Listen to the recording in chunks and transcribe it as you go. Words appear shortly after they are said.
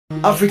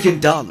African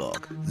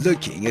Dialogue,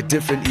 looking at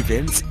different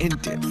events in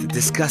depth,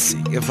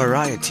 discussing a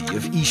variety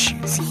of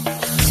issues.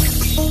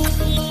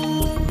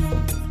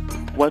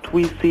 What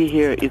we see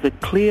here is a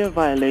clear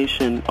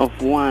violation of,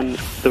 one,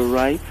 the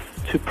rights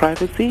to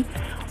privacy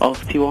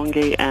of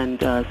Tiwonge and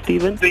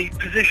Stephen. The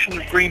position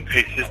of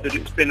Greenpeace is that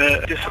it's been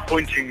a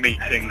disappointing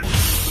meeting.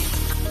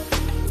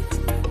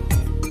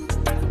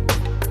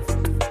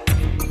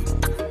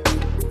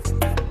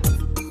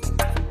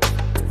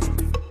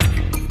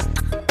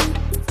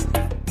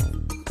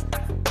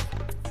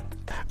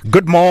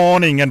 Good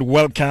morning and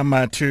welcome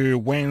to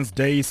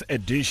Wednesday's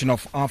edition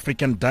of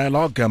African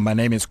Dialogue. My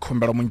name is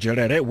Kumbero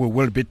Munjerere. We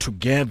will be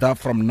together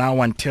from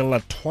now until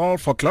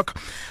 12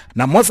 o'clock.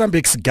 Now,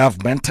 Mozambique's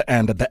government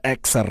and the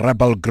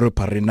ex-rebel group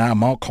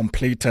Renamo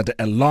completed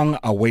a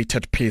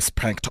long-awaited peace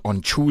pact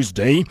on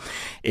Tuesday,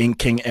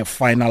 inking a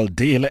final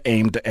deal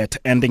aimed at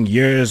ending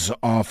years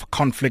of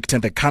conflict in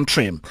the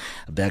country.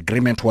 The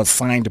agreement was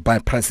signed by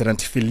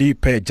President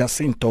Filipe,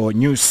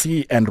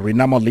 Nyusi and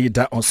Renamo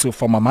leader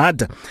Ossufo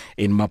Momade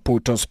in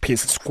Maputo's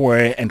Peace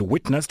Square and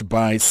witnessed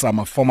by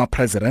some former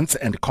presidents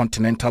and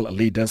continental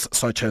leaders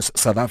such as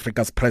South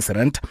Africa's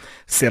President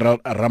Cyril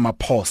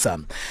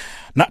Ramaphosa.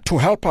 Now, to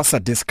help us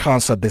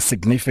discuss the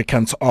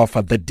significance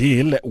of the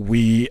deal,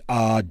 we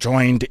are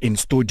joined in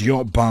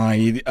studio by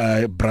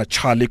Ephraim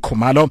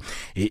Khumalo.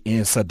 He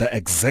is the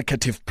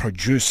executive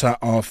producer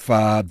of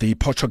the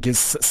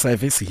Portuguese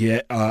service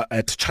here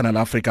at Channel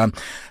Africa.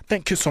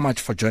 Thank you so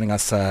much for joining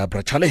us,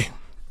 Ephraim.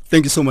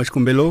 Thank you so much,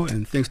 Kumbelo,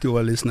 and thanks to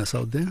our listeners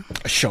out there.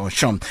 Sure.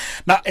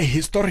 Now, a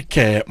historic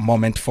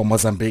moment for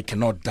Mozambique,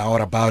 no doubt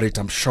about it.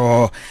 I'm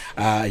sure,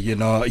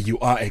 you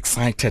are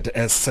excited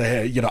as,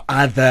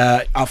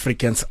 other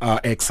Africans are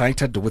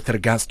excited with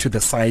regards to the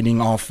signing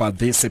of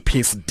this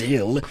peace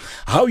deal.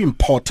 How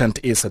important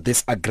is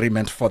this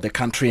agreement for the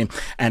country,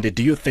 and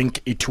do you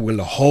think it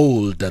will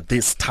hold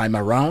this time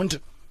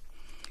around?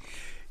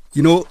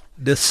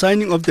 The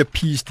signing of the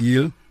peace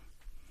deal,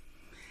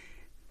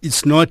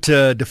 it's not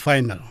the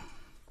final.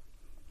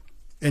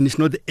 And it's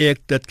not the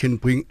act that can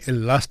bring a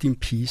lasting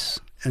peace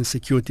and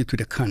security to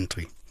the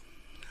country.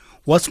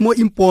 What's more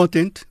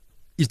important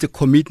is the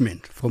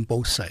commitment from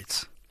both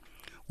sides.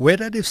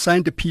 Whether they've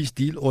signed the peace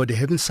deal or they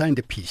haven't signed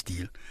the peace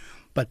deal.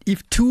 But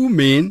if two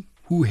men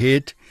who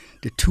head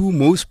the two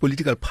most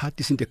political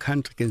parties in the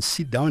country can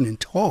sit down and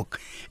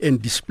talk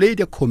and display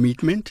their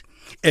commitment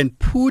and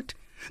put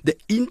the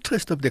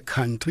interest of the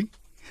country,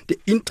 the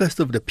interest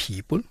of the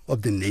people,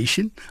 of the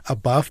nation,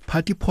 above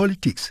party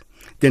politics,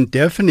 then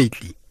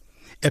definitely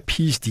a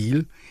peace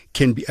deal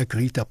can be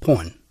agreed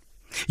upon.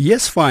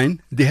 Yes,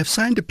 fine, they have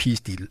signed a peace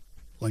deal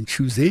on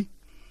Tuesday.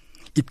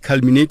 It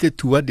culminated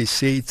to what they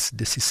say it's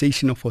the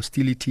cessation of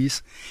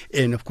hostilities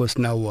and, of course,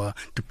 now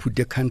to put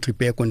the country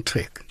back on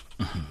track.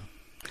 Mm-hmm.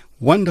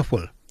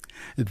 Wonderful.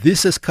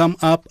 This has come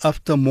up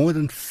after more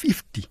than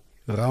 50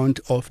 rounds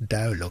of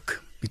dialogue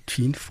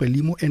between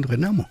Frelimo and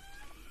Renamo.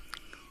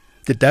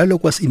 The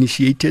dialogue was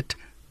initiated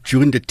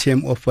during the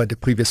term of the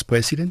previous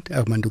president,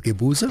 Armando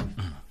Guebuza.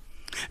 Mm.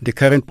 The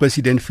current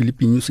president,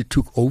 Filipe Nyusi,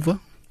 took over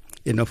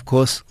and, of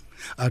course,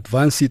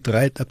 advanced it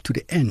right up to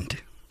the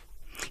end.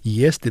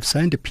 Yes, they've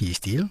signed a peace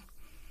deal.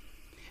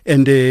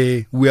 And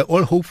we are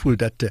all hopeful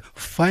that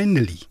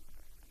finally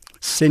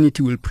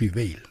sanity will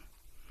prevail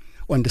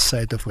on the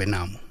side of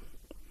Renamo.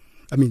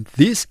 I mean,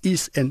 this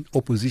is an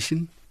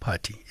opposition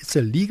party. It's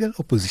a legal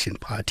opposition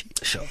party.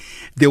 Sure.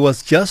 There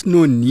was just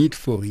no need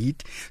for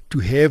it to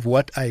have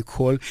what I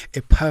call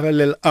a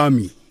parallel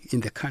army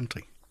in the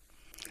country.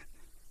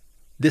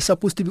 There's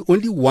supposed to be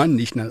only one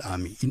national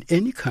army in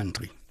any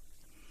country.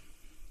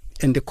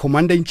 And the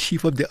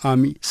commander-in-chief of the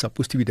army is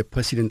supposed to be the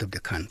president of the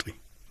country.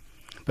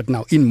 But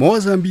now in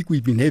Mozambique,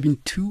 we've been having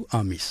two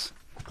armies.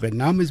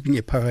 Renamo is being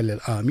a parallel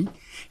army,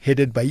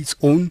 headed by its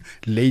own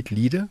late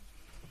leader,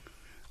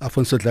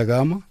 Afonso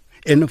Dhlakama,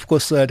 and of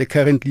course the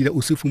current leader,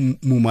 Ossufo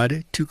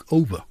Momade, took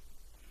over.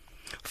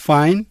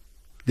 Fine,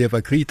 they've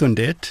agreed on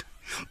that.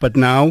 But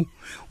now,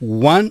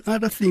 one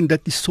other thing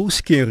that is so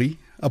scary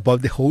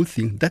about the whole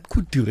thing, that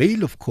could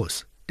derail, of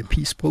course, the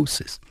peace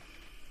process.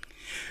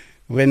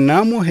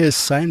 Renamo has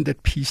signed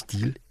that peace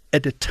deal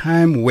at a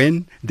time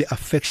when the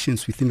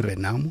affections within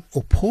Renamo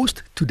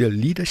opposed to the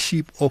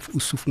leadership of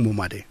Ossufo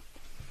Momade.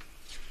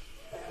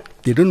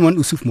 They don't want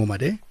Ossufo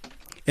Momade,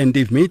 and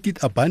they've made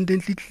it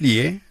abundantly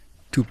clear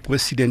to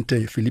President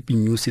Filipe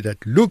Nyusi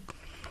that, look,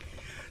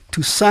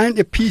 to sign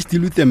a peace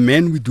deal with a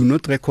man we do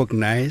not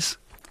recognize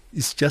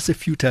is just a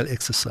futile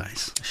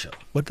exercise. Sure.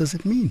 What does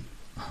it mean?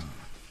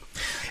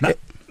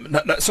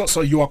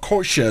 So you are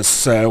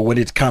cautious when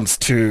it comes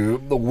to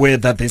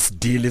whether this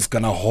deal is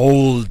going to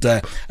hold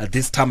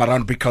this time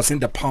around, because in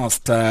the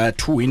past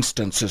two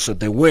instances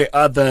there were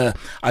other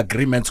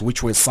agreements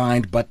which were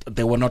signed but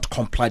they were not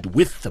complied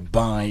with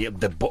by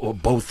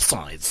both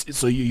sides.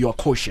 So you are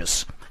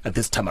cautious at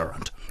this time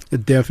around.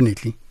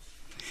 Definitely.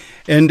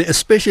 And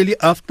especially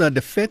after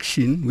the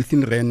faction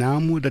within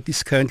Renamo that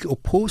is currently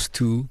opposed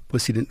to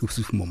President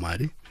Ossufo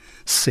Momade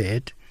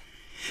said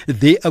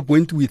they are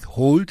going to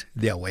withhold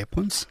their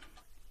weapons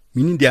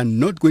meaning they are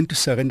not going to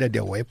surrender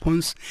their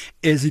weapons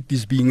as it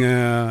is being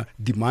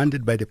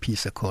demanded by the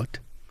peace accord.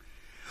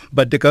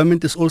 But the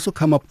government has also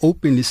come up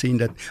openly saying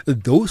that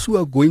those who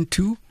are going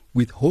to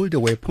withhold the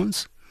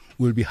weapons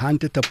will be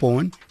hunted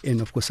upon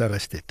and, of course,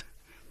 arrested.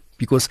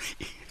 Because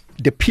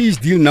the peace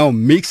deal now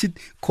makes it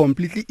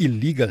completely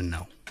illegal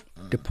now,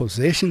 the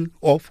possession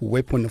of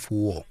weapon of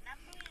war.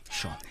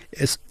 Sure.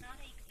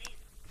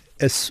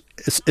 Excuse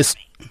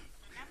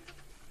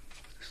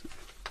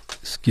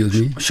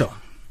me. Sure.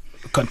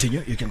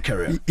 Continue. You can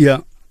carry on.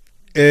 Yeah.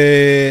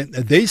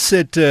 They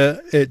said,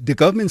 the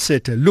government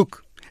said,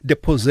 look, the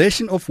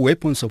possession of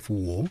weapons of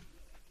war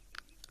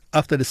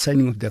after the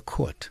signing of the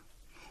accord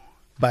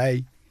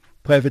by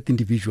private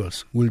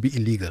individuals will be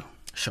illegal.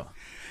 Sure.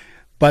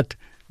 But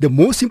the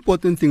most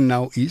important thing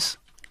now is,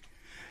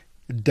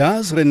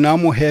 does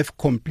Renamo have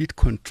complete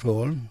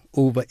control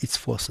over its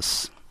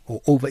forces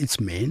or over its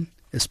men,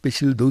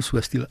 especially those who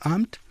are still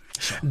armed?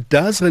 Sure.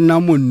 Does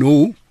Renamo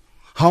know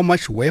how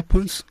much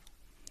weapons,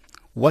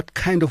 what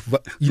kind of,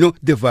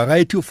 the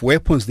variety of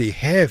weapons they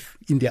have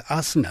in their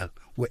arsenal,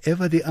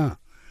 wherever they are?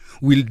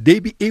 Will they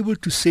be able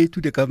to say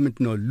to the government,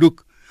 no,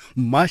 look,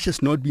 much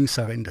is not being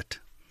surrendered,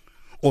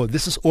 or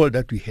this is all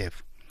that we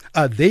have?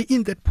 Are they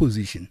in that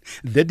position?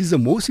 That is the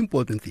most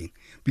important thing,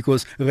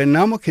 because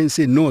Renamo can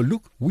say, no,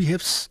 look, we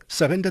have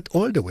surrendered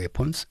all the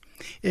weapons,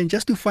 and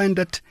just to find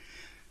that,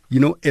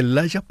 a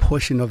larger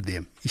portion of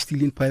them is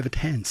still in private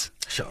hands.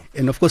 Sure.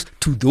 And of course,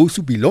 to those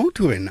who belong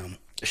to Renamo.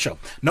 Sure.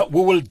 Now,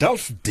 we will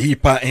delve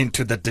deeper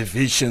into the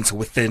divisions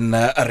within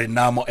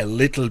Renamo a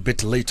little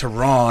bit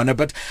later on.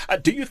 But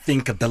do you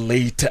think the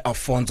late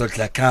Afonso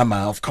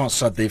Dhlakama, of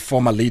course, the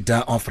former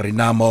leader of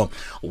Renamo,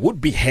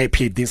 would be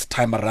happy this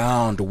time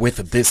around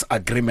with this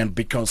agreement,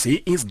 because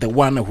he is the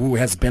one who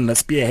has been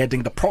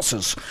spearheading the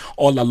process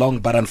all along,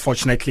 but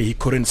unfortunately he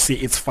couldn't see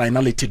its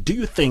finality? Do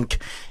you think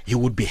he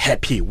would be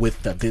happy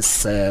with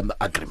this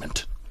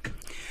agreement?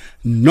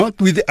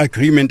 Not with the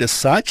agreement as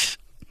such.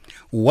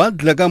 What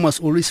Dhlakama was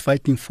always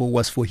fighting for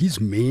was for his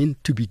men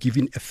to be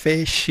given a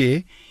fair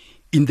share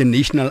in the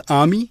national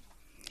army,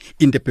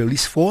 in the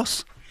police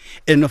force,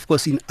 and of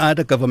course in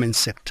other government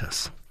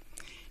sectors.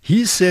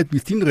 He said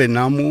within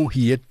Renamo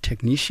he had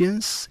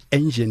technicians,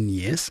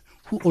 engineers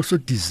who also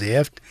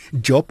deserved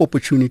job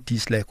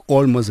opportunities like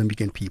all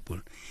Mozambican people,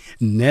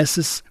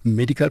 nurses,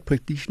 medical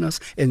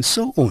practitioners, and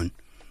so on.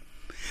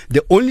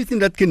 The only thing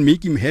that can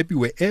make him happy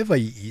wherever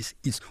he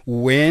is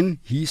when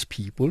his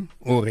people,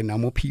 or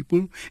Renamo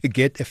people,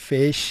 get a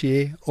fair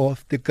share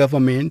of the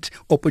government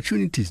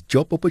opportunities,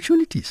 job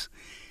opportunities.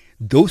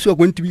 Those who are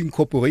going to be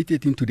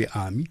incorporated into the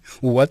army,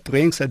 what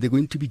ranks are they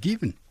going to be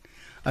given?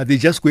 Are they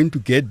just going to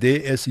get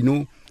there as,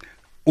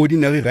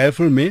 ordinary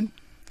riflemen?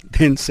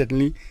 Then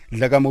certainly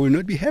Dhlakama will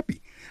not be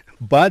happy.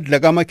 But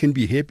Dhlakama can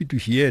be happy to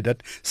hear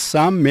that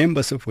some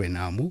members of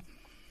Renamo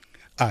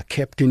are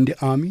kept in the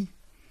army,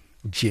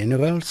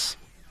 generals,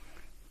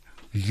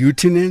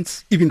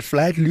 lieutenants, even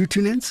flight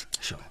lieutenants.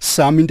 Sure.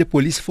 Some in the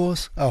police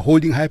force are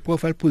holding high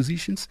profile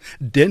positions.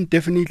 Then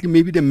definitely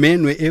maybe the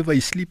man, wherever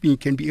he's sleeping,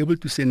 can be able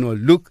to say, no,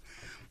 look,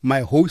 my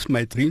hopes,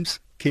 my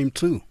dreams came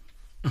true.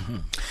 Mm-hmm.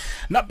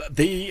 Now,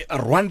 the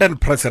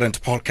Rwandan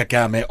President Paul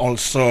Kagame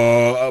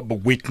also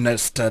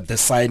witnessed the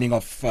signing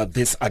of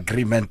this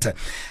agreement,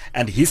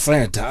 and he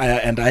said,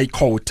 and I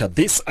quote,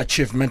 "This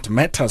achievement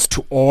matters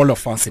to all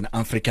of us in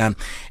Africa.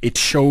 It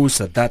shows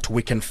that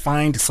we can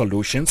find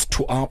solutions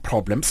to our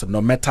problems, no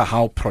matter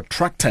how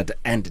protracted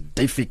and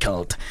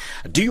difficult."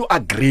 Do you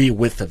agree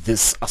with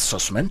this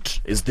assessment?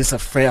 Is this a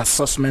fair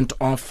assessment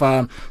of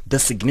the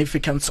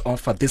significance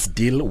of this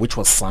deal which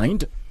was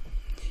signed?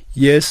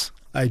 Yes,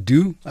 I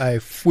do. I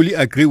fully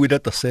agree with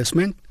that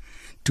assessment.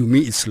 To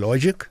me, it's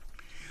logic.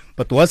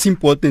 But what's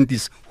important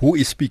is who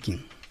is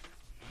speaking.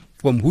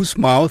 From whose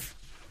mouth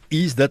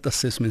is that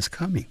assessment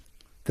coming?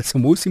 That's the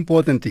most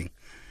important thing.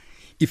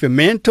 If a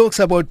man talks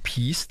about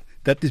peace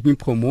that is being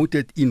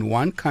promoted in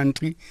one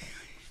country,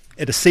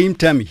 at the same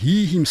time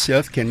he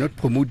himself cannot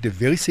promote the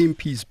very same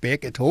peace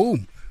back at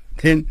home,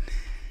 then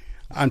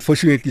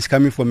unfortunately it's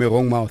coming from a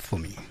wrong mouth for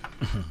me.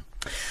 Mm-hmm.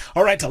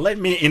 All right, let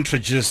me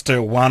introduce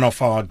one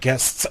of our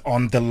guests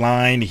on the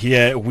line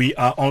here. We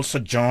are also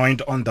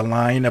joined on the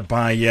line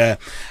by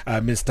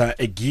Mr.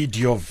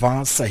 Egidio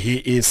Vas. He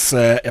is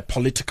a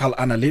political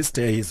analyst.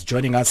 He's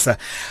joining us.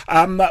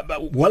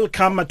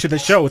 Welcome to the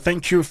show.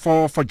 Thank you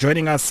for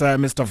joining us,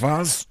 Mr.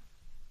 Vas.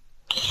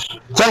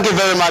 Thank you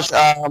very much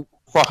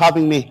for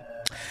having me.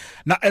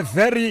 Now, a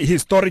very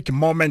historic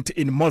moment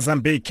in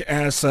Mozambique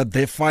as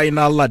the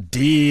final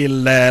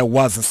deal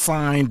was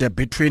signed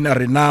between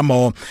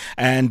Renamo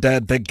and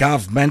the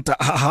government.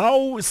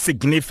 How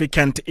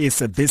significant is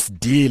this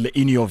deal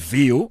in your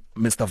view,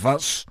 Mr.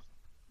 Vas?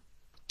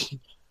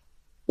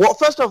 Well,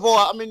 first of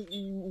all,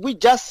 we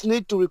just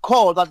need to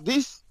recall that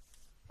this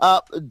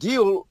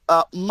deal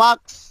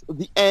marks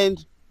the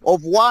end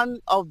of one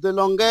of the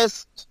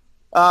longest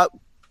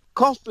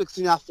conflicts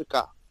in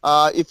Africa.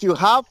 If you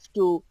have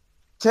to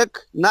take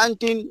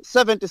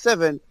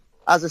 1977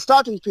 as a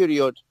starting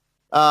period,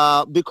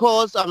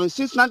 because, I mean,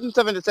 since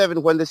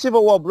 1977, when the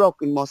civil war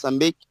broke in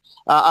Mozambique,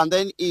 and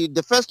then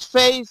the first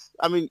phase,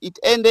 I mean, it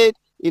ended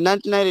in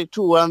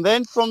 1992, and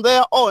then from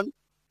there on,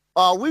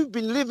 we've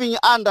been living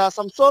under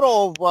some sort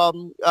of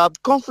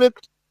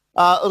conflict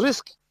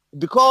risk,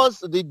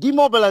 because the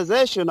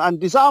demobilization and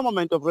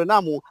disarmament of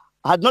Renamo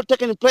had not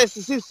taken place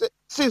since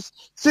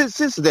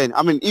then.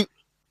 I mean,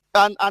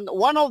 and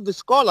one of the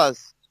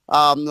scholars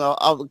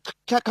of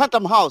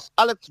Chatham House,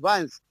 Alex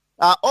Vines,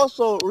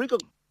 also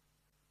recognized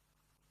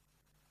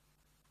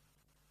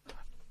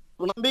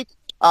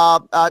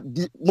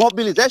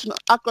mobilization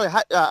actually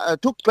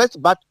took place,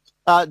 but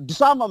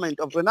disarmament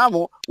of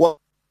Renamo was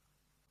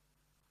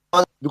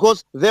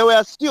because they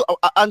were still,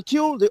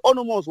 until the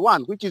ONUMOS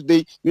 1, which is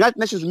the United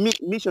Nations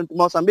mission to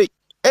Mozambique,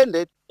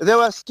 ended, there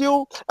were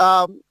still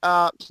armed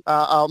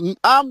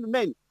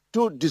men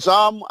to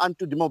disarm and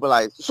to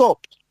demobilize. So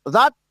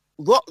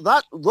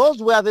those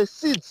were the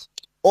seeds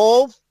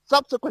of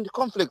subsequent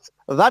conflicts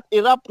that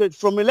erupted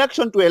from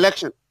election to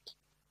election.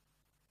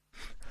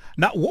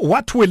 Now,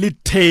 what will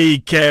it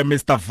take,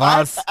 Mr.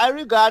 Vas? I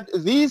regard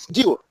this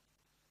deal.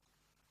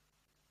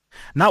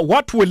 Now,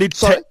 what will it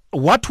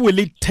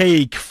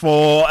take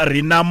for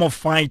Renamo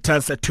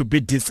fighters to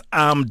be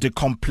disarmed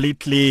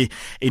completely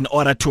in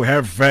order to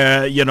have,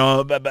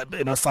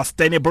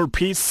 sustainable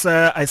peace?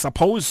 I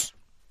suppose.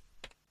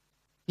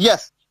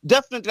 Yes,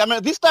 definitely. I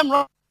mean, this time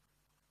around,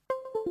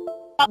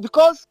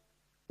 because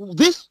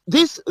this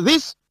peace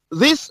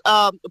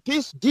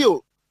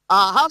deal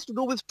has to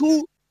do with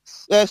two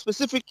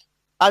specific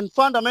and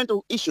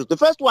fundamental issues. The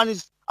first one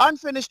is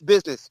unfinished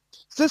business.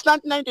 Since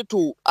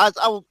 1992, as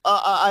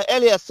I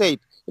earlier said,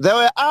 there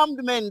were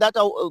armed men that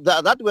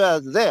were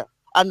there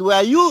and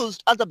were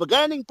used as a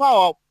bargaining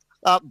power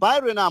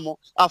by Renamo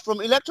from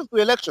election to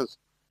elections.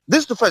 This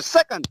is the first.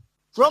 Second,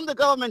 from the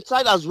government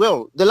side as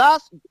well, the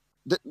last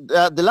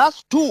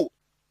two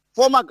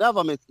former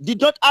governments did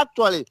not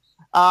actually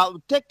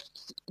take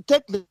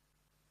the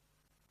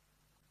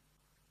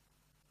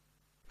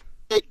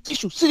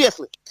issue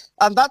seriously,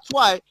 and that's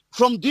why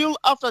from deal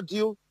after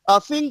deal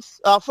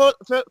things fell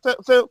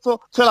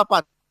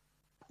apart.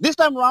 This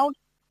time around,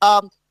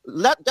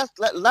 let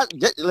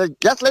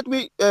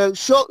me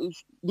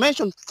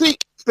mention three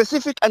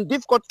specific and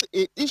difficult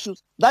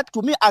issues that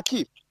to me are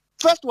key.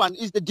 First one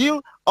is the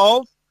deal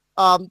of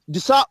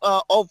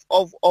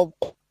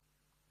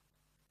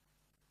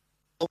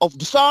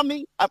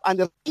disarming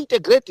and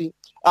integrating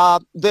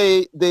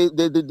the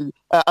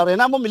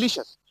Renamo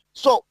militias.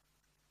 So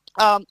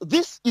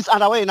this is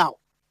underway now.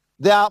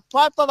 There are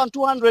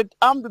 5,200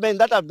 armed men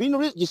that have been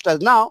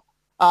registered now,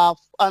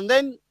 and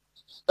then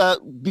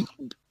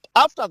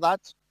after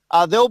that,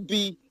 they'll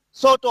be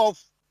sort of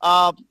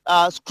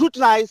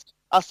scrutinized.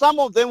 Some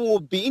of them will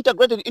be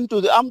integrated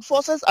into the armed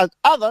forces, and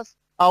others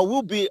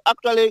will be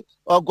actually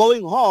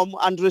going home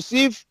and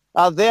receive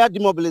their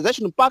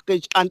demobilization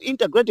package and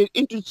integrated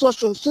into the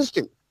social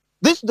system.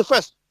 This is the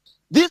first.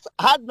 This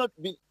had not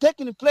been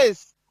taking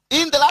place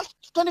in the last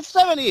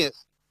 27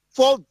 years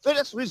for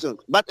various reasons.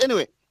 But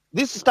anyway,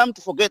 this is time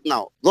to forget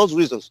now, those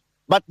reasons.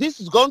 But this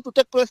is going to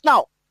take place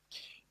now.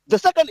 The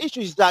second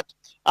issue is that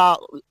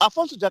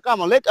Afonso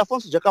Dhlakama, late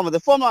Afonso Dhlakama, the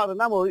former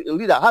Renamo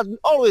leader, has been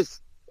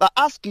always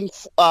asking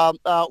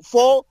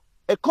for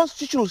a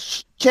constitutional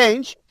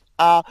change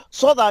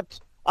so that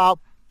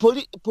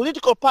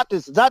political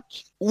parties that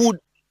would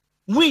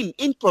win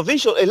in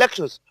provincial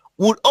elections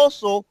would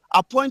also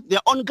appoint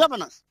their own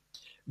governors.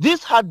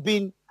 This had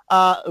been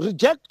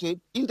rejected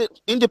in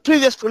the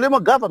previous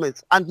Renamo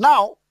governments, and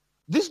now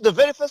this is the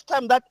very first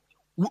time that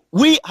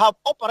we have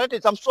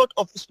operated some sort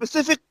of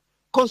specific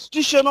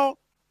constitutional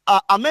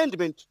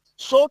amendment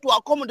so to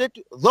accommodate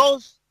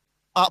those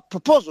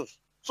proposals.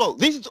 So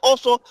this is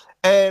also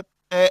a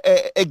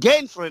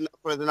gain for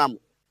Renamo.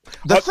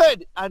 The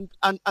third and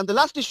the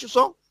last issue,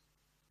 so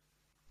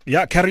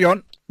yeah, carry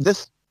on. The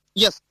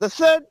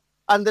third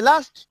and the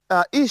last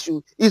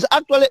issue is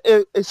actually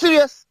a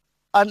serious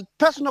and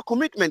personal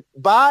commitment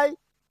by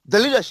the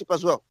leadership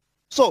as well.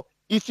 So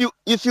if you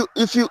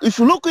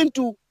look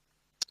into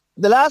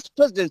the last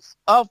presidents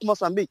of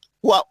Mozambique,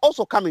 who are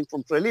also coming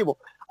from Frelimo,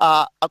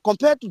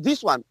 compared to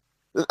this one,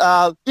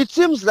 it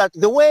seems that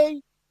the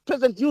way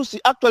President Nyusi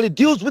actually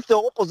deals with the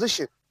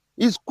opposition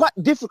is quite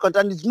difficult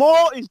and is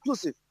more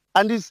inclusive,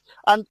 and because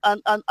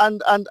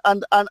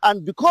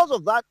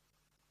of that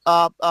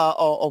of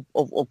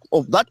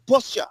that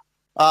posture,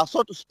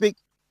 so to speak,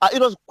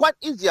 it was quite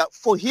easier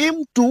for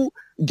him to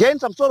gain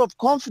some sort of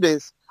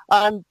confidence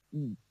and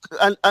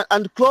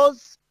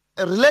close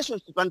a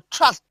relationship and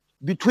trust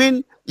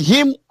between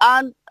him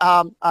and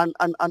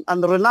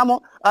the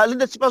Renamo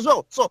leadership as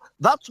well. So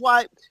that's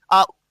why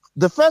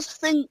the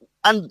first thing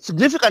and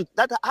significant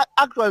that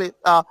actually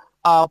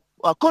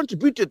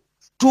contributed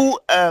to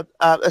a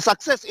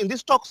success in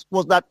these talks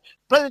was that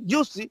President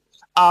Nyusi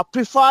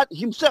preferred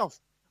himself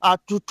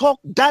to talk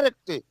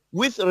directly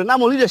with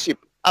Renamo leadership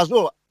as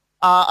well,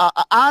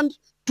 and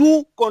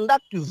to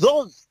conduct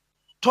those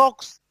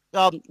talks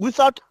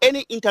without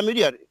any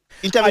intermediation.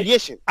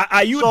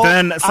 Are you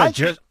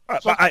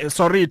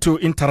Sorry to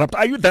interrupt.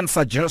 Are you then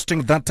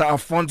suggesting that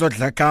Afonso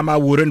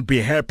Dhlakama wouldn't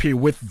be happy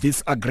with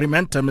this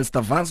agreement,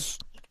 Mr. Vas?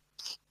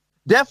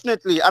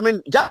 Definitely.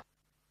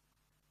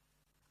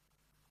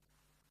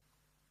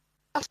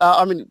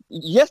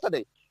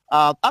 Yesterday,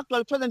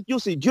 actually President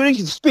Nyusi, during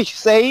his speech,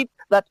 said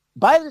that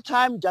by the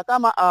time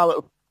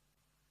Afonso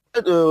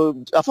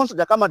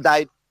Dhlakama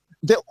died,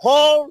 the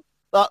whole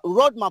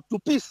roadmap to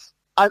peace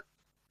had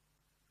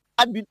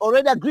been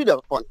already agreed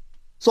upon.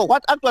 So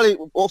what actually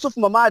Ossufo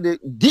Momade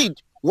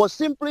did was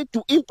simply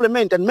to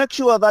implement and make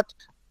sure that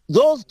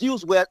those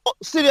deals were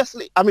simply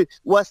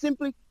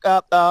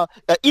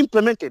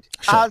implemented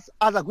as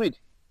agreed.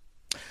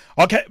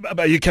 Okay,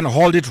 you can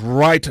hold it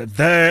right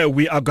there.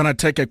 We are going to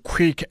take a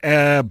quick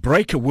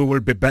break. We will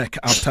be back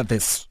after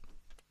this.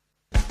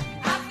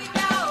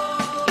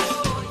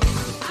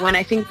 When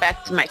I think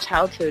back to my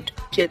childhood,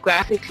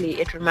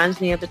 geographically, it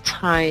reminds me of a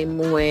time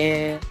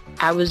where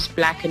I was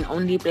black and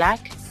only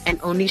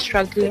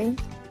struggling,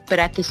 but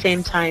at the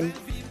same time,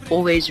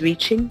 always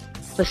reaching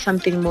for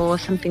something more,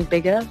 something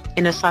bigger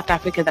in a South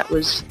Africa that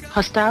was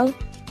hostile.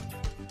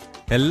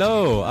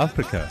 Hello,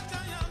 Africa.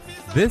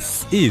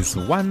 This is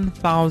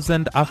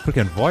 1000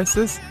 African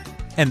Voices,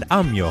 and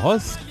I'm your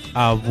host,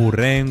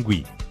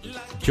 Avurengwi.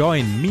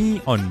 Join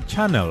me on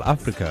Channel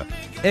Africa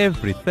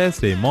every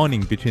Thursday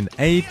morning between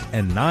 8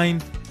 and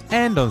 9,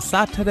 and on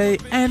Saturday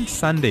and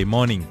Sunday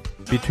morning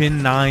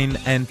between 9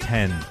 and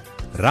 10.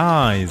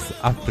 Rise,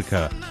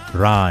 Africa,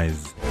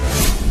 rise.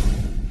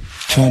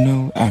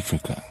 Channel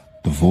Africa,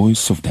 the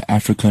voice of the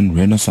African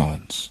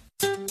Renaissance.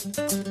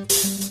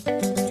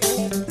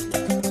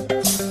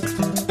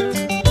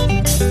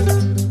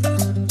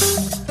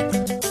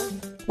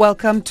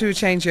 Welcome to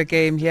Change Your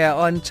Game here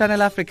on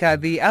Channel Africa,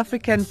 the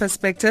African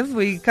perspective.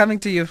 We're coming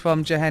to you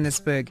from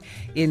Johannesburg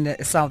in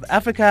South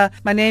Africa.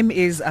 My name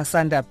is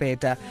Asanda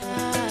Beta.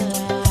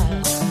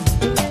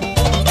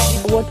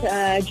 What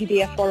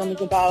GDF Forum is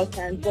about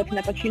and what an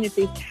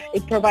opportunity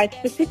it provides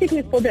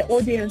specifically for the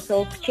audience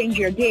of Change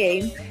Your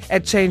Game.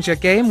 At Change Your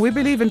Game, we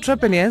believe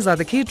entrepreneurs are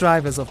the key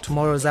drivers of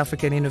tomorrow's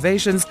African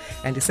innovations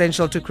and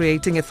essential to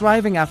creating a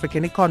thriving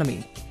African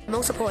economy.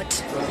 More support,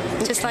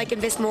 just like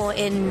invest more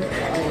in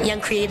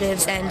young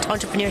creatives and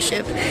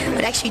entrepreneurship,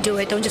 but actually do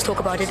it. Don't just talk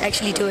about it,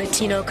 actually do it,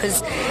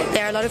 because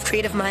there are a lot of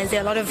creative minds,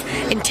 there are a lot of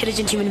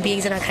intelligent human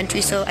beings in our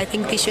country, so I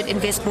think they should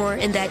invest more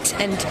in that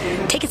and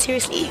take it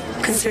seriously,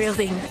 because it's a real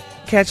thing.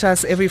 Catch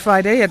us every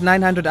Friday at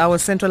 900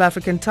 hours Central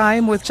African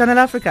Time with Channel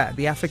Africa,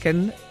 the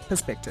African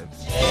perspective.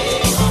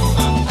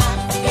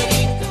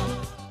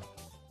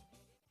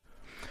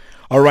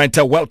 All right,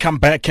 welcome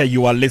back.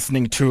 You are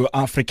listening to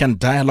African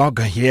Dialogue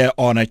here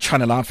on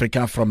Channel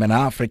Africa from an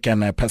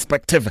African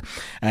perspective.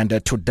 And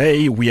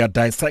today we are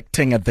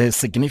dissecting the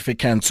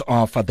significance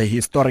of the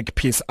historic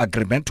peace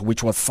agreement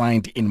which was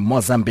signed in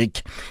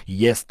Mozambique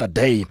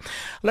yesterday.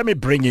 Let me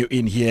bring you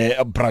in here,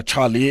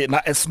 Brachali.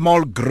 Now, a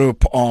small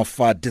group of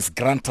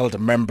disgruntled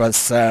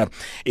members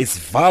is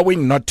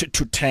vowing not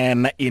to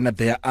turn in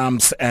their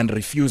arms and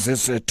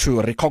refuses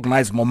to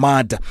recognize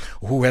Momade,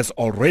 who has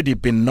already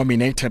been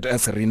nominated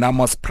as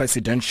Renamo's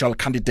presidential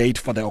candidate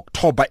for the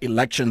October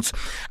elections,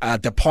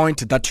 the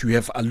point that you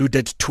have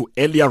alluded to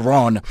earlier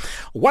on.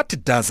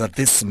 What does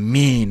this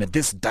mean,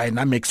 this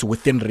dynamics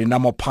within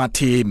Renamo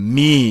party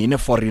mean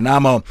for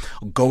Renamo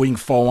going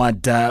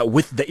forward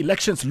with the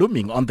elections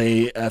looming on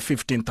the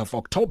 15th of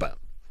October?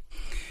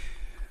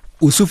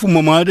 Ossufo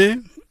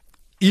Momade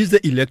is the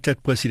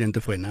elected president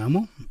of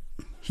Renamo.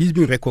 He's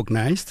been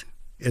recognized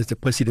as the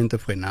president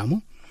of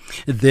Renamo.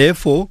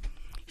 Therefore,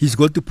 he's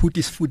got to put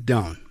his foot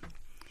down.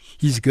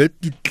 He's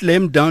got to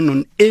clamp down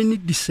on any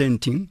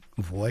dissenting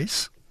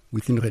voice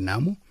within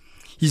Renamo.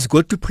 He's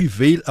got to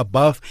prevail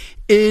above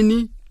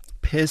any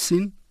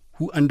person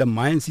who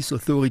undermines his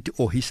authority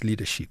or his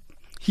leadership.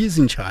 He's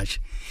in charge.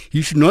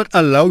 He should not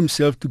allow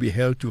himself to be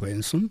held to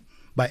ransom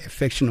by a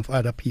faction of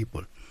other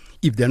people.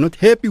 If they're not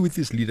happy with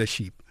his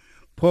leadership,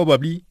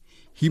 probably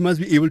he must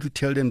be able to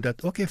tell them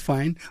that, okay,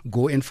 fine,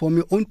 go and form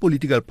your own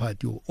political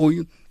party or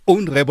your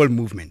own rebel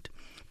movement,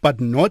 but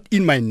not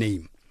in my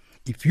name.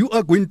 If you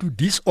are going to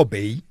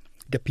disobey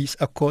the peace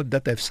accord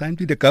that I've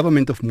signed with the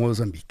government of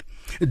Mozambique,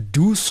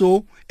 do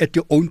so at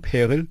your own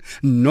peril,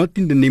 not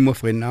in the name of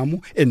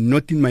Renamo and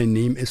not in my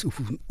name as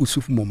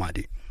Ossufo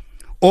Momade.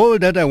 All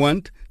that I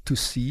want to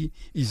see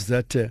is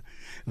that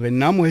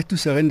Renamo has to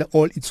surrender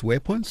all its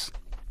weapons,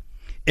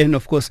 and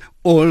of course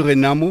all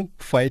Renamo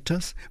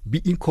fighters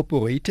be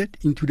incorporated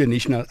into the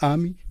national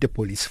army, the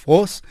police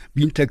force,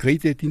 be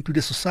integrated into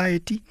the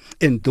society,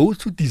 and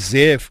those who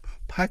deserve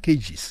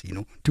packages,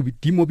 to be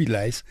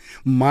demobilized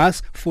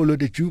must follow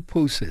the due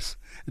process.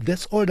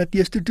 That's all that he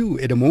has to do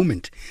at the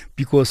moment,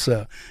 because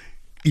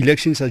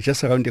elections are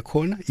just around the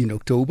corner in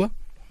October.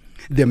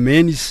 The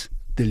man is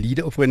the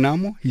leader of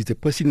Renamo. He's the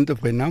president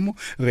of Renamo.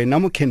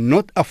 Renamo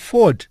cannot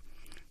afford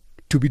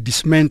to be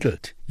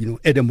dismantled,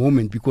 at the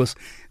moment, because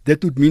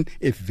that would mean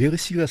a very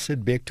serious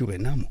setback to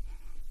Renamo.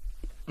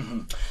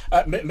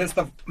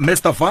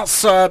 Mr.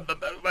 Vas,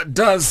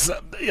 does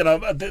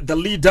the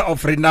leader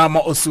of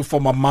Renamo, Ossufo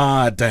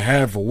Momade,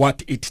 have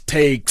what it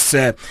takes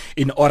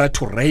in order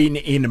to rein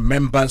in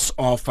members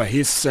of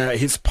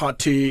his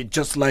party,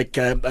 just like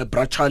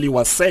Brachali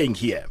was saying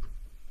here?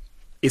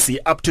 Is he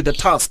up to the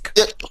task?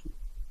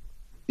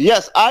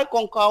 Yes, I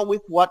concur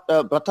with what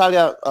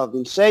Bratalia have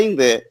been saying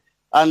there,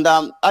 and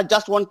I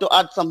just want to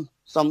add some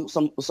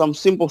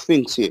simple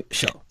things here.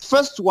 Sure.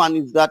 First one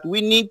is that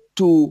we need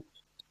to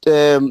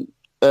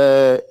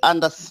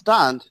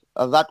understand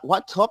that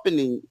what's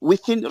happening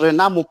within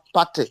Renamo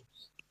party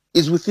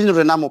is within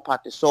Renamo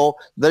party. So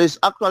there is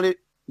actually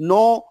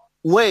no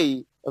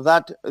way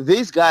that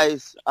these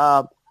guys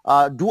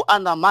do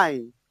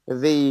undermine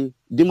the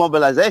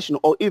demobilization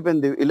or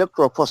even the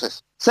electoral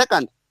process.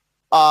 Second,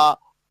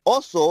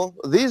 also,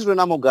 these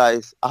Renamo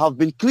guys have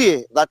been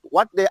clear that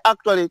what they're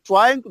actually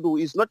trying to do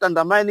is not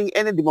undermining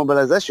any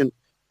demobilization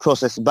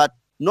process, but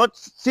not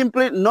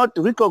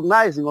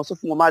recognizing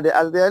Ossufo Momade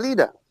as their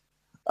leader.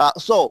 And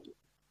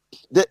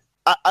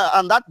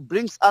that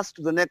brings us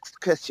to the next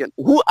question: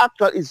 who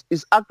actually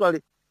is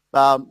actually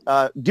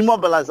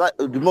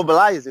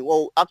demobilizing,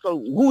 or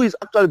actually who is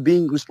actually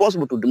being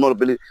responsible to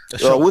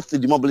with the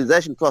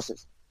demobilization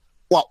process?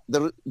 Well,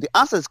 the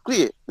answer is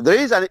clear. There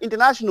is an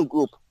international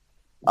group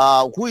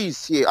who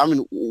is here,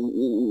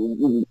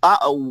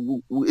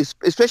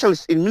 especially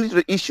in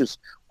military issues,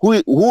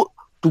 who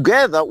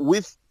together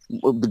with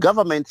the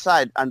government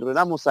side and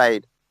Renamo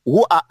side,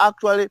 who are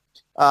actually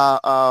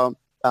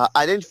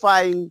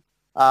identifying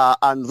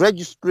and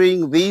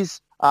registering these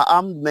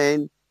armed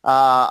men.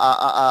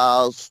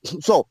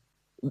 So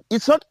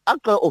it's not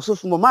actually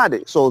Ossufo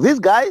Momade. So these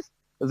guys,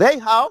 they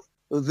have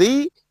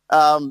the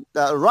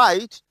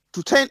right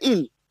to turn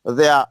in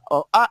their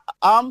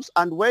arms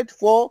and wait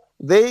for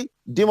the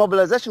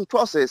demobilization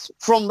process.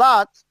 From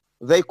that,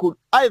 they could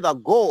either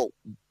go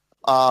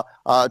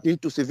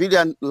into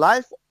civilian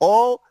life,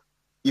 or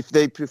if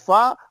they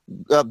prefer,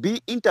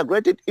 be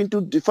integrated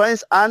into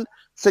defense and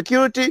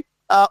security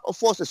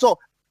forces. So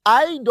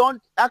I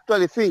don't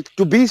actually think,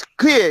 to be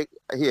clear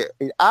here,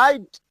 I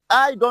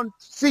don't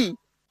see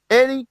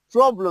any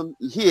problem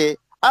here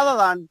other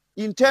than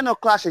internal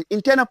clashes,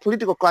 internal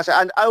political clashes,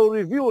 and I will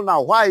review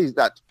now why is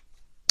that.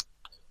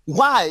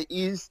 Why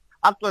is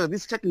actually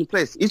this taking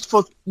place? It's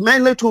for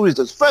mainly two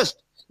reasons.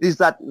 First is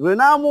that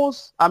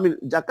Dhlakama's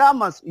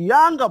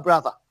younger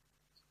brother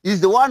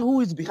is the one who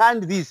is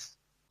behind this.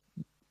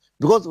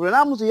 Because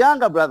Renamo's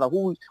younger brother,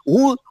 who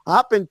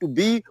happened to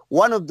be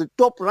one of the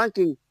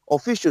top-ranking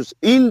officials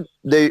in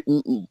the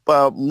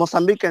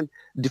Mozambican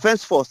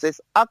Defense Forces,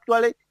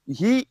 actually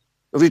he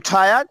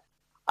retired,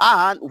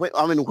 and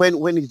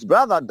when his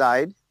brother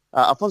died,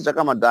 Afonso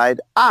Dhlakama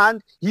died,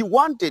 and he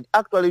wanted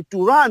actually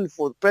to run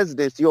for the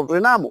presidency of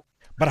Renamo.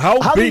 But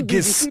how big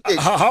is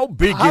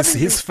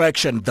his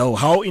faction, though?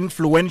 How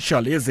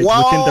influential is it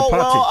within the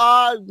party?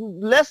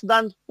 Less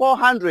than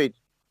 400,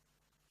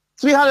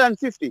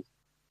 350,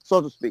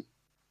 so to speak.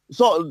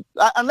 So,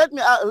 and let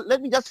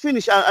me just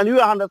finish, and you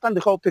will understand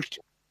the whole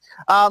picture.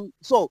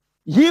 So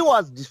he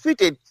was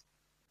defeated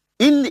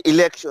in the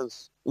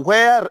elections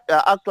where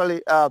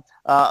actually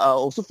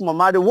Ossufo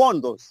Momade won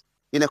those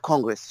in a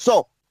Congress.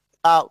 So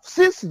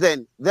since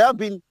then, there have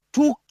been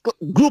two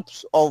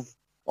groups of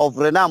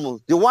Renamo,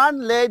 the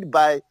one led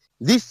by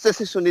this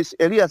secessionist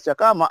Elias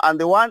Dhlakama, and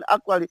the one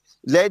actually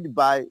led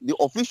by the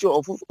official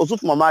of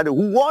Ossufo Momade,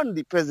 who won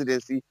the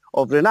presidency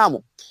of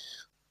Renamo.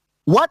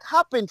 What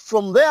happened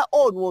from there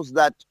on was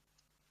that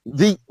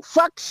the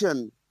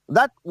faction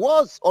that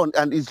was on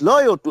and is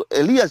loyal to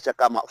Elias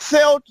Dhlakama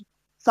felt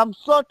some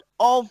sort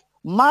of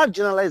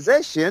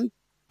marginalization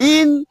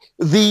in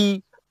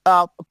the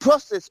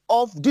process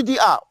of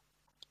DDR.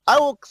 I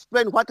will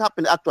explain what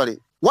happened actually.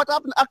 What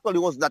happened actually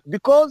was that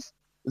because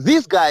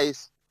these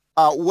guys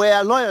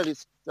were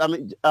loyalists,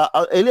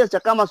 Elias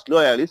Dhlakama's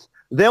loyalists,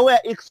 they were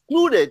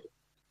excluded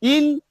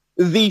in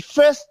the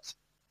first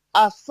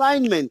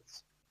assignment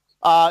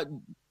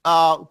in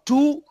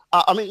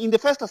the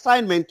first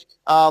assignment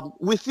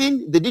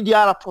within the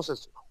DDR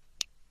process.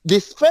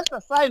 This first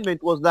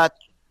assignment was that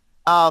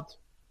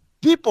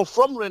people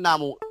from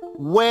Renamo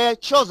were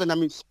chosen,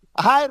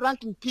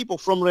 high-ranking people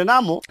from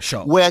Renamo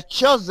were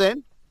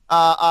chosen,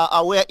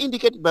 were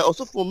indicated by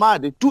Ossufo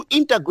Momade to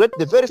integrate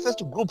the very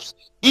first groups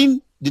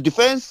in the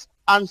defense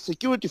and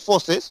security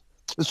forces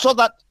so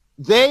that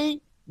they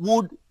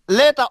would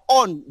later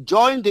on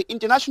join the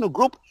international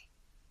group,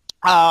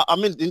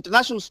 the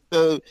international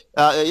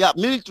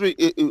military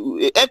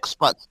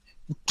experts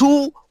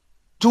to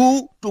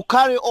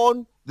carry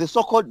on the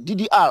so-called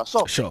DDR.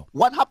 So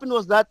what happened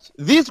was that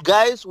these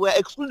guys were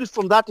excluded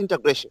from that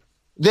integration.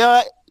 There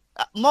are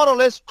more or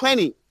less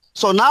 20.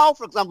 So now,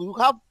 for example, you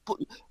have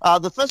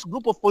the first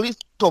group of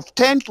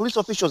 10 police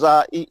officials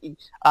have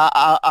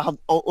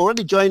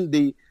already joined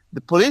the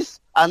police,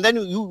 and then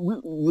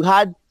you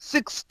had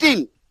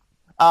 16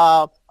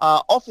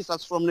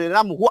 officers from the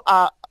Renamo who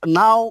are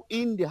now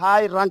in the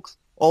high ranks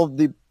of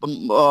the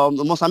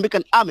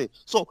Mozambican army.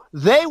 So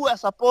they were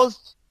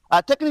supposed,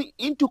 taking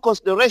into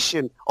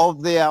consideration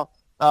of their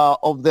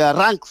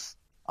ranks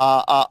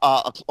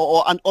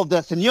and of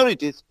their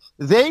seniorities,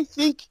 they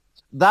think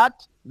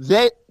that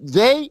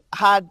they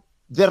had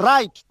the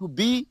right to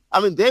be,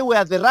 they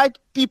were the right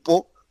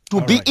people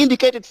to be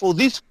indicated for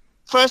these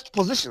first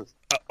positions.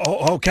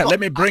 Okay, let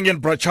me bring in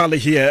Bro Charlie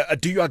here.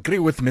 Do you agree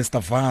with Mr.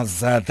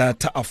 Vaz that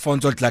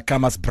Afonso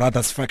Dhlakama's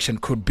brothers faction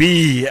could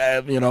be,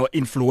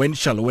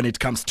 influential when it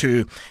comes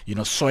to,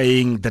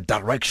 swaying the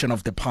direction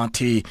of the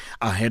party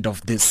ahead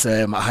of this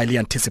highly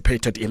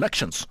anticipated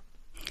elections?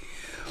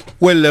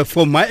 Well,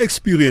 from my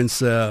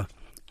experience,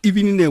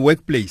 even in a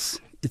workplace,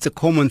 it's a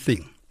common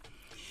thing.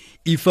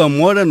 If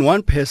more than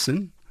one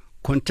person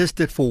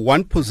contested for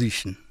one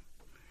position,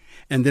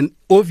 and then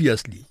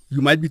obviously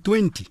you might be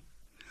 20,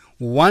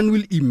 one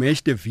will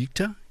emerge the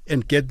victor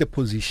and get the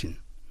position.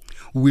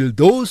 Will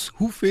those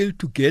who fail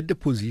to get the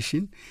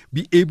position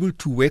be able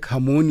to work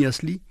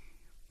harmoniously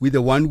with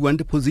the one who won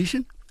the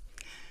position?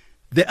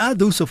 There are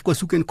those, of course,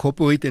 who can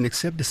cooperate and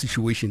accept the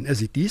situation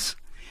as it is.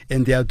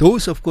 And there are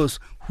those, of course,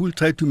 who will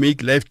try to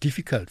make life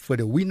difficult for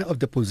the winner of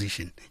the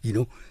position,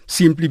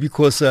 simply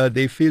because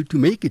they failed to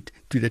make it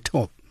to the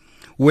top.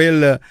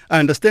 Well, I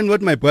understand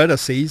what my brother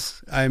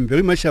says. I am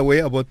very much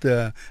aware about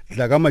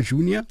Dhlakama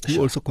Jr., who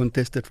also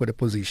contested for the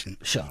position.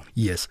 Sure.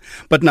 Yes.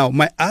 But now,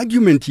 my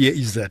argument here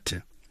is that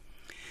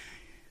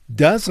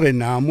does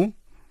Renamo,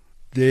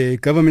 the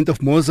government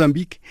of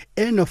Mozambique,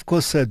 and of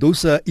course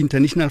those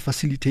international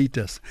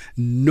facilitators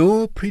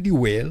know pretty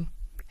well,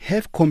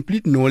 have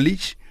complete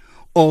knowledge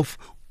of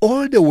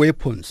all the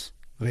weapons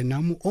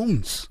Renamo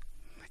owns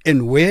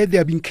and where they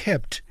are being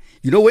kept?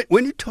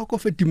 When you talk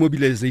of a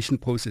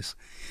demobilization process,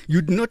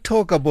 you do not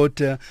talk about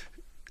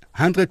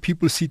 100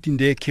 people sitting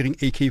there carrying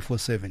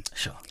AK-47.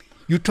 Sure.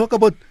 You talk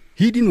about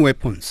hidden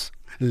weapons,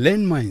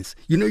 landmines.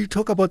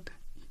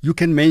 You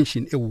can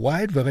mention a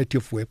wide variety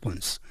of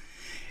weapons.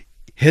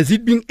 Has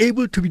it been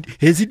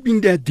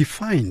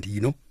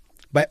defined,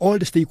 by all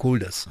the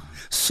stakeholders?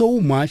 So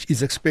much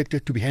is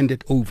expected to be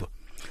handed over.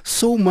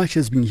 So much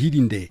has been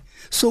hidden there.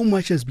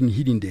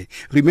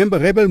 Remember,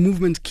 rebel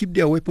movements keep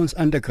their weapons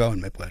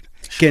underground, my brother.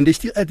 Can they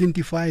still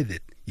identify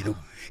that?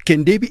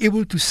 Can they be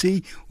able to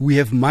say, we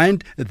have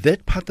mined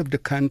that part of the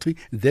country,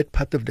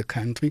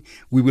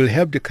 we will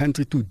help the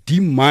country to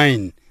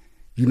demine,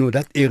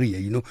 that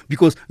area,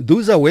 because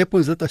those are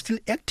weapons that are still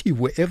active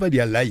wherever they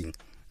are lying.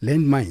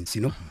 Landmines,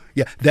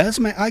 Yeah, that's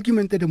my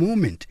argument at the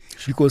moment.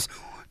 Because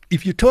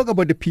if you talk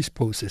about the peace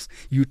process,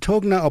 you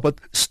talk now about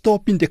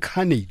stopping the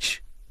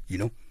carnage,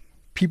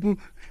 People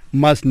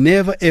must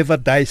never ever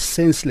die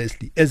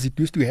senselessly as it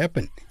used to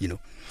happen,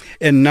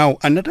 And now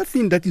another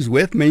thing that is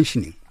worth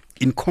mentioning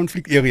in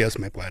conflict areas,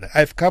 my brother,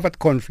 I've covered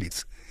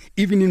conflicts,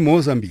 even in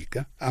Mozambique,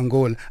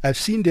 Angola, I've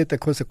seen that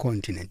across the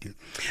continent.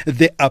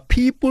 There are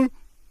people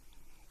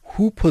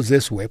who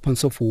possess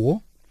weapons of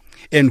war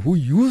and who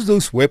use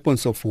those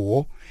weapons of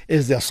war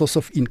as their source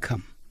of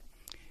income,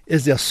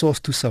 as their source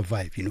to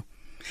survive,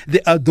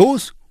 There are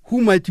those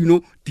who might,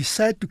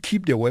 decide to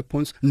keep their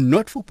weapons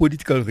not for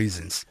political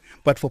reasons,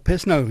 but for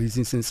personal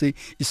reasons, and say,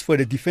 it's for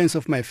the defense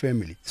of my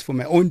family, it's for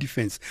my own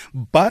defense.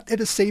 But at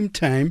the same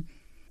time,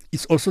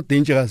 it's also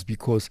dangerous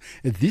because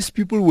these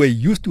people were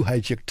used to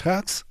hijack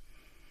trucks,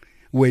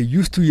 were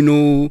used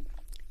to,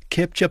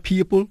 capture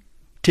people,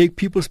 take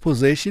people's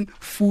possession,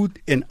 food,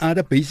 and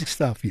other basic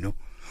stuff,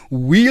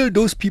 Will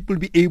those people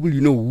be able,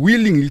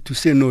 willingly to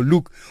say, no,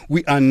 look,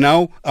 we are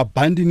now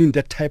abandoning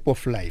that type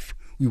of life.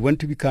 We want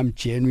to become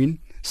genuine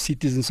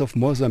citizens of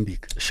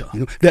Mozambique. Sure.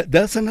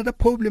 That's another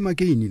problem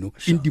again,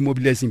 Sure. in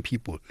demobilizing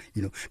people,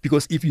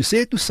 because if you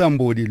say to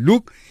somebody,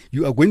 look,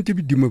 you are going to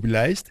be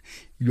demobilized,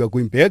 you are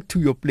going back to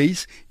your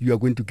place, you are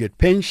going to get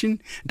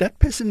pension, that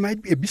person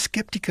might be a bit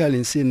skeptical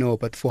and say, no,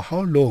 but for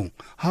how long?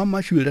 How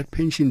much will that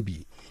pension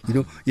be?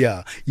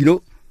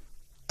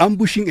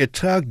 Ambushing a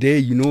truck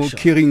there, Sure.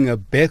 carrying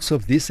bags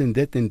of this and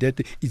that,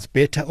 it's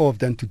better off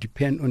than to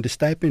depend on the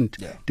stipend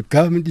the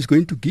government is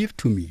going to give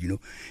to me,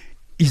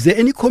 Is there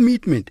any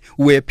commitment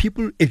where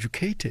people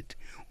educated,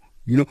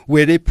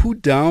 where they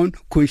put down,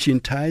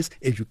 conscientized,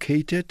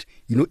 educated,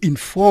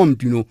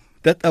 informed,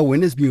 that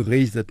awareness being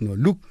raised that, no,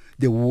 look,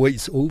 the war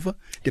is over,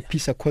 the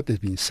peace accord has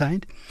been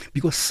signed,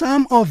 because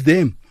some of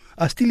them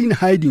are still in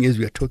hiding as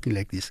we are talking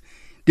like this.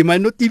 They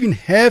might not even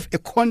have a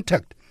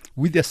contact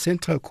with their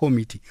central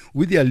committee,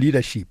 with their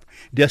leadership.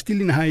 They are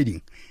still in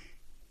hiding.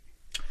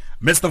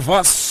 Mr.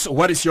 Vaz,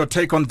 what is your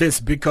take on this?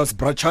 Because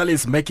Brachali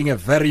is making a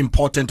very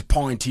important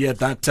point here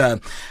that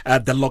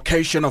the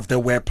location of the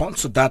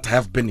weapons that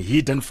have been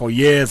hidden for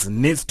years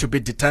needs to be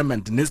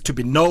determined, needs to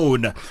be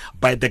known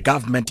by the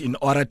government in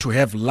order to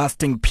have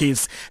lasting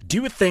peace.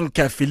 Do you think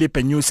Filipe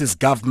Nyusi's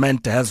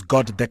government has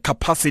got the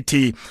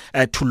capacity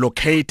to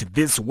locate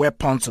these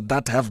weapons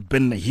that have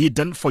been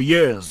hidden for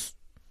years?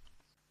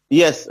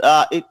 Yes,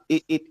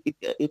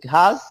 it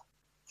has,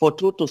 for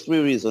 2 to 3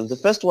 reasons. The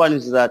first one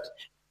is that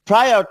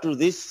prior to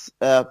this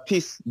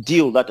peace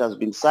deal that has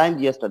been signed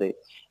yesterday,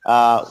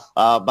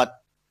 but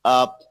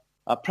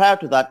prior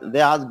to that,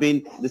 there has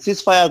been the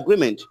ceasefire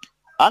agreement.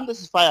 And the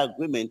ceasefire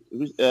agreement,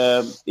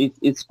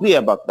 it's clear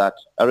about that.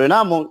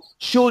 Renamo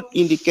should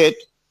indicate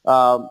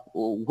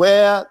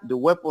where the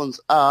weapons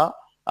are,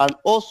 and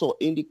also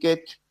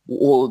indicate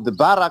the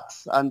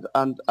barracks and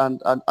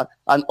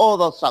all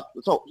those stuff.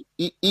 So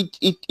it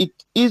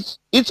is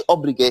its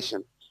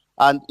obligation,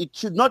 and it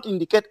should not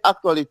indicate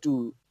actually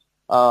to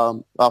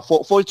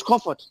for its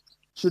comfort,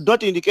 should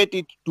not indicate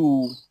it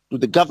to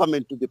the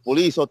government, to the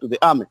police, or to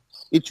the army.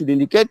 It should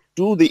indicate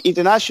to the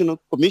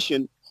international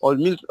commission or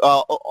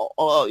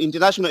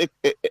international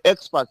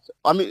experts.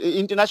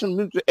 International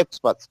military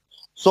experts.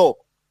 So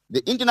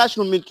the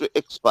international military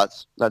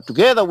experts,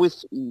 together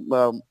with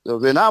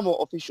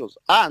Renamo officials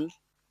and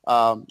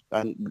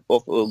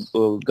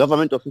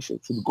government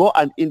officials, should go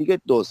and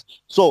indicate those.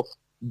 So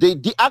the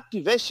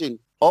deactivation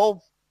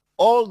of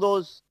all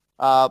those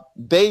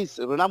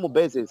Renamo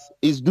bases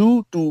is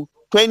due to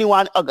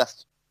 21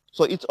 August.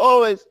 So it's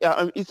always,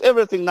 it's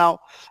everything now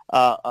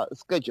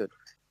scheduled.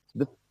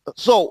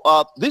 So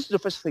this is the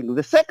first thing.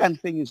 The second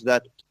thing is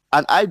that,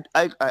 and I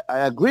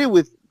agree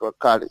with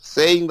Carly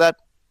saying that,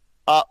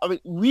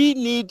 we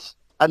need,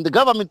 and the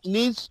government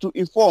needs to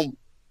inform,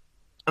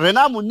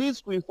 Renamo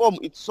needs to inform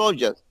its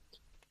soldiers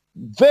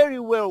very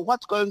well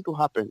what's going to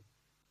happen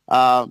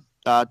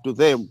to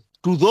them,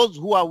 to those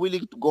who are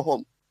willing to go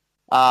home.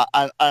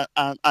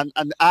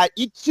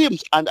 It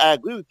seems, and I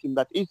agree with him,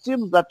 that it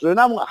seems that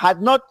Renamo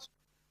had not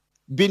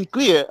been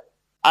clear,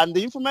 and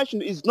the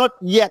information is not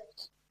yet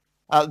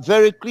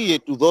very clear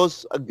to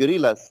those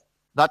guerrillas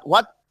that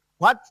what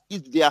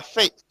is their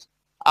fate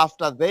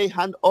after they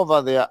hand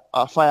over their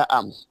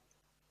firearms.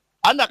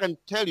 And I can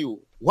tell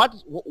you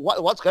what's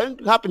going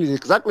to happen is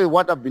exactly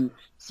what I've been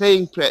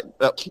saying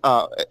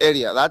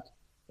earlier, that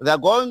they're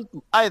going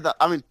to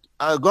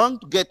are going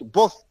to get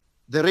both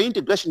the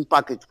reintegration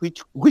package,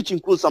 which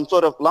includes some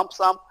sort of lump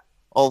sum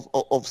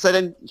of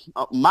certain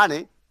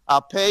money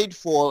paid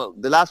for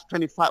the last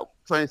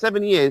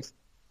 27 years,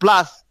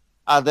 plus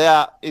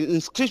their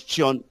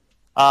inscription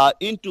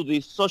into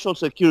the social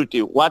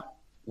security. What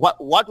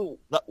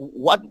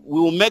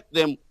will make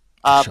them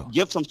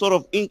give some sort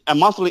of a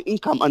monthly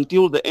income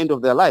until the end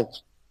of their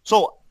lives.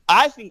 So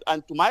I think,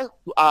 and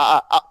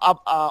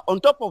on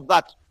top of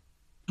that,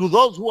 to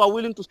those who are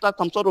willing to start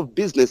some sort of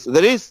business,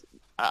 there has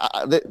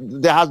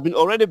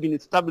already been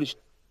established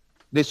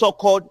the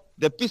so-called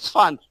the Peace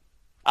Fund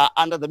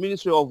under the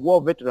Ministry of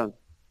War Veterans.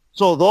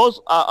 So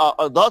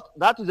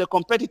that is a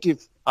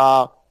competitive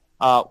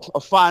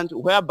fund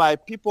whereby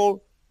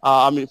people,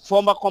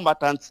 former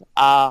combatants,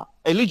 are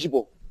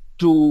eligible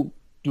to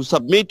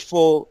submit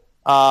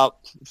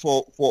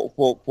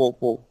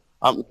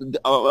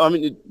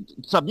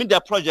submit their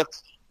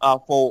projects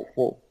for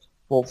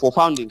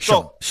funding.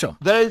 Sure.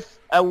 There is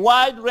a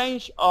wide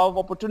range of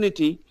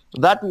opportunity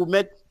that will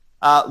make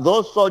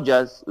those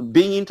soldiers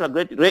being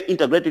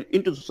reintegrated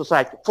into the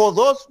society for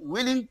those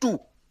willing to.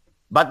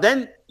 But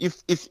then,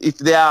 if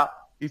they are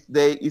in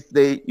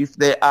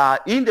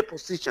the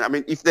position,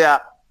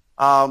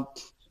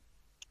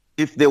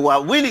 if they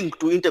were willing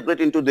to integrate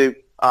into the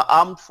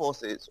armed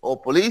forces or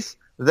police,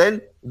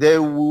 then they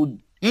would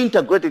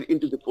integrate it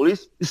into the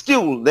police.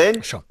 Still,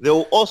 then they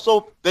will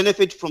also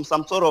benefit from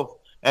some sort of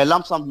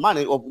lump sum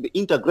money of the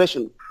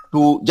integration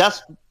to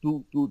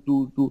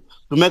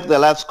make their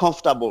lives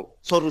comfortable,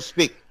 so to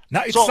speak.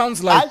 Now it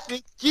sounds like, I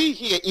think key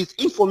here is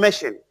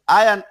information.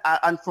 And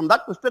from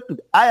that perspective,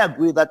 I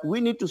agree that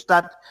we need to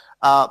start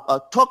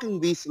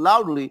talking this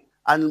loudly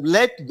and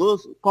let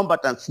those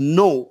combatants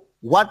know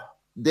what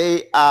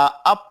they are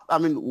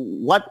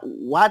what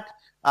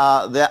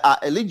they are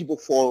eligible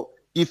for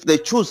if they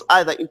choose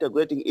either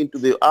integrating into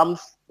the armed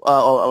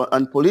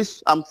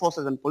forces and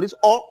police,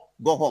 or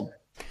go home.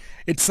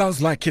 It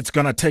sounds like it's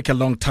going to take a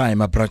long time,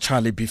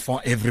 Brachali,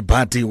 before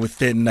everybody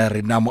within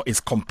Renamo is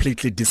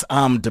completely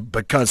disarmed,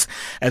 because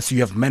as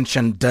you have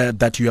mentioned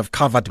that you have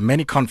covered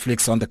many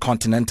conflicts on the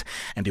continent,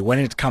 and when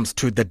it comes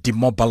to the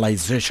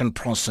demobilization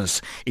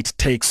process, it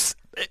takes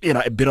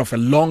a bit of a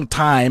long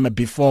time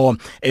before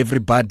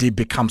everybody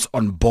becomes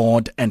on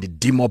board and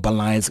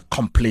demobilize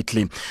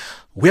completely.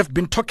 We have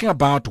been talking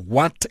about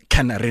what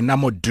can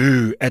Renamo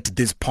do at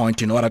this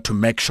point in order to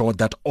make sure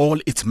that all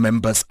its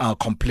members are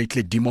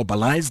completely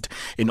demobilized,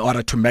 in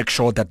order to make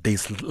sure that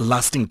there's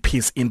lasting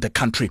peace in the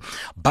country.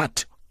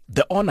 But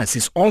the onus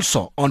is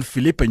also on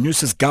Filipe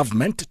Nyusi's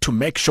government to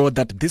make sure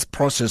that this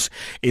process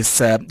is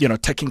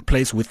taking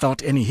place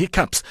without any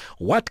hiccups.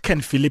 What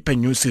can Filipe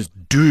Nyusi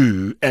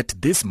do at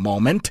this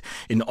moment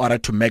in order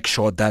to make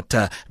sure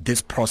that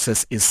this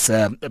process is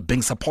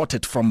being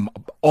supported from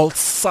all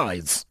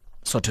sides,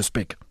 so to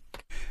speak?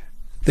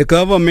 The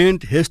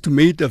government has to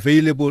make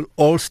available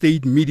all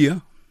state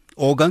media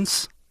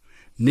organs,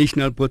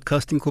 National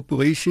Broadcasting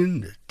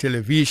Corporation,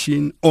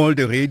 television, all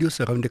the radios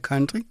around the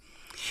country,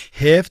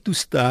 have to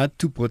start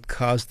to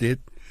broadcast it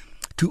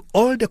to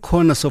all the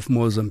corners of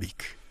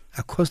Mozambique,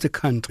 across the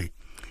country.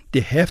 They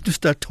have to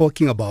start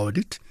talking about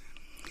it.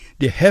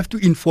 They have to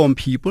inform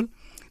people.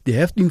 They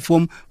have to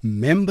inform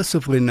members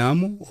of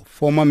Renamo, or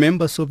former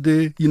members of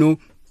the,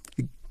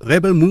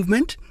 rebel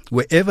movement,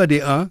 wherever they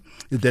are,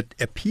 that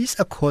a peace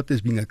accord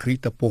is being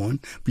agreed upon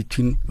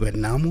between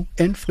Renamo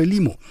and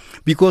Frelimo.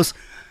 Because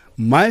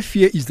My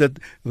fear is that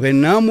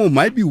Renamo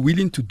might be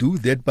willing to do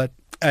that, but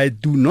I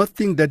do not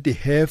think that they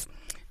have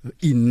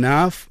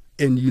enough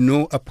and,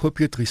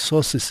 appropriate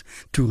resources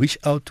to reach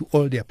out to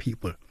all their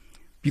people,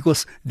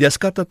 because they are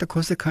scattered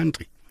across the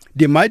country.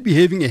 They might be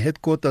having a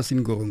headquarters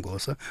in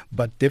Gorongosa,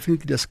 but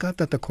definitely they're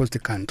scattered across the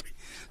country.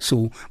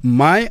 So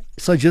my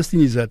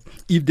suggestion is that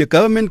if the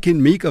government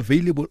can make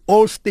available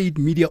all state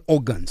media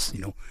organs,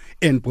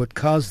 and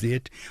broadcast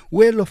that,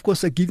 well, of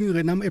course, they're giving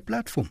Renamo a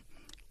platform,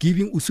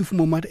 giving Ossufo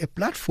Momade a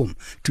platform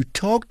to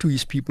talk to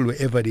his people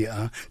wherever they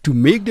are, to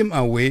make them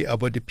aware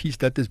about the peace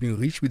that has been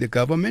reached with the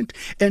government,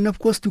 and of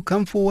course to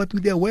come forward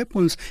with their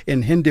weapons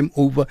and hand them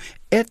over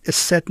at a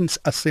certain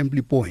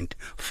assembly point.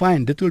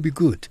 Fine, that will be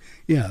good.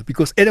 Yeah,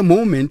 because at the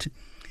moment,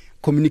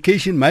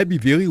 communication might be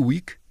very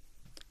weak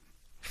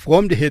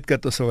from the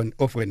headquarters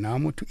of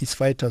Renamo to its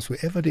fighters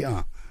wherever they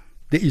are.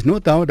 There is no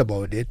doubt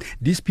about it.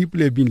 These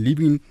people have been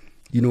living,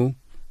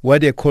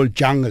 what they call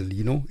jungle,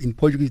 in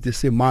Portuguese they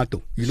say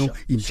mato,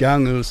 in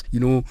jungles,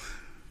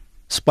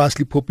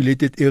 sparsely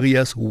populated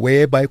areas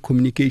whereby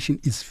communication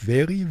is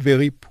very,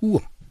 very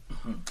poor.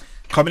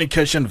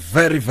 Communication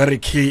very, very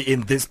key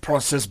in this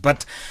process,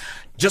 but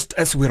just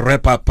as we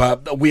wrap up,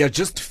 we are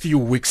just a few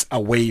weeks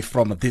away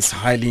from this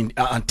highly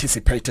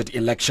anticipated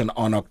election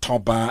on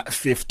October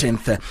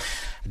 15th.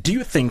 Do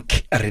you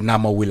think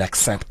Renamo will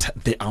accept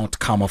the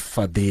outcome of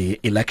the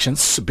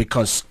elections?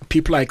 Because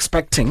people are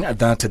expecting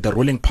that the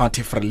ruling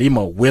party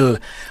Frelimo will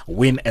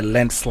win a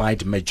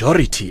landslide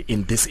majority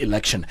in this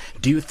election.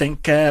 Do you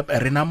think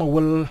Renamo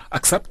will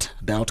accept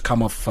the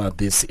outcome of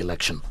this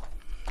election?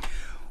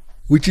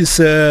 Which is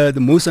the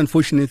most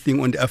unfortunate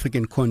thing on the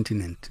African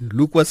continent.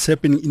 Look what's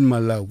happening in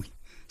Malawi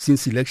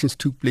since elections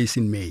took place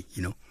in May.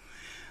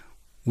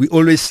 We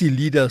always see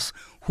leaders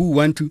who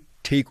want to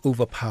take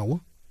over power,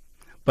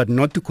 but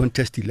not to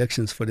contest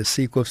elections for the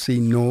sake of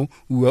saying, no,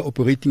 we are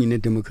operating in a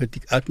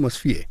democratic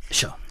atmosphere.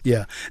 Sure.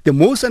 Yeah. The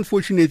most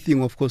unfortunate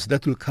thing, of course,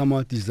 that will come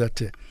out is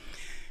that,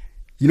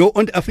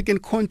 on the African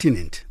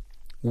continent,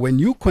 when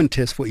you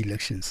contest for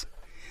elections,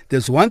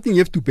 there's one thing you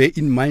have to bear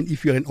in mind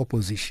if you're in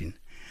opposition,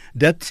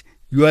 that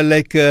you are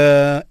like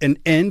an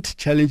ant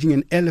challenging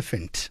an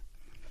elephant.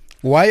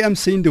 Why I'm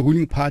saying the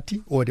ruling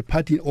party or the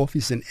party in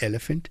office is an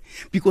elephant?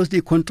 Because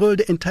they control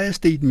the entire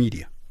state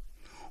media.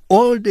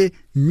 All the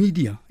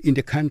media in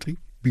the country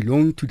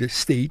belong to the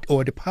state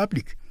or the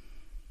public.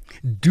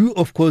 Do,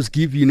 of course,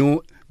 give,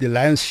 the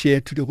lion's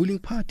share to the ruling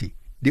party.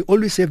 They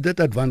always have that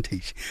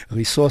advantage.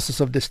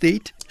 Resources of the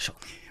state. Sure.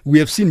 We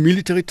have seen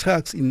military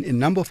trucks in a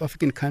number of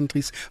African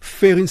countries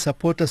ferrying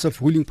supporters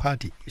of ruling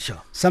party.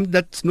 Sure. Something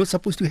that's not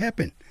supposed to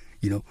happen.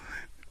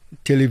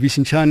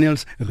 Television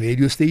channels,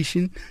 radio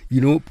station,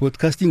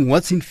 broadcasting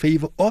what's in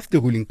favor of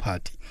the ruling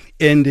party.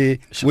 And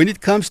Sure. when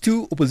it comes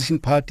to opposition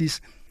parties,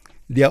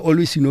 they are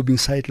always, being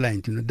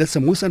sidelined. That's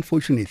the most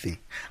unfortunate thing.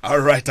 All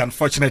right.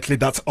 Unfortunately,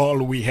 that's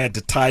all we had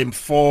time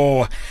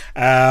for.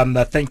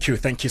 Thank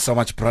you so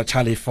much, Brother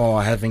Charlie,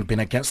 for having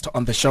been a guest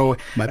on the show.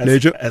 My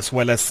pleasure. As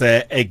well as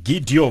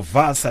Egidio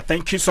Vas.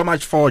 Thank you so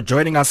much for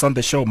joining us on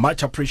the show.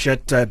 Much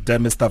appreciated,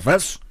 Mr.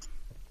 Vas.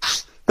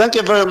 Thank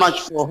you very much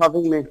for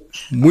having me.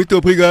 Muito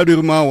obrigado,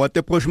 irmão. Até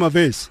a próxima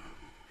vez.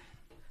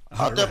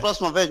 Até a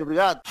próxima vez.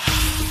 Obrigado.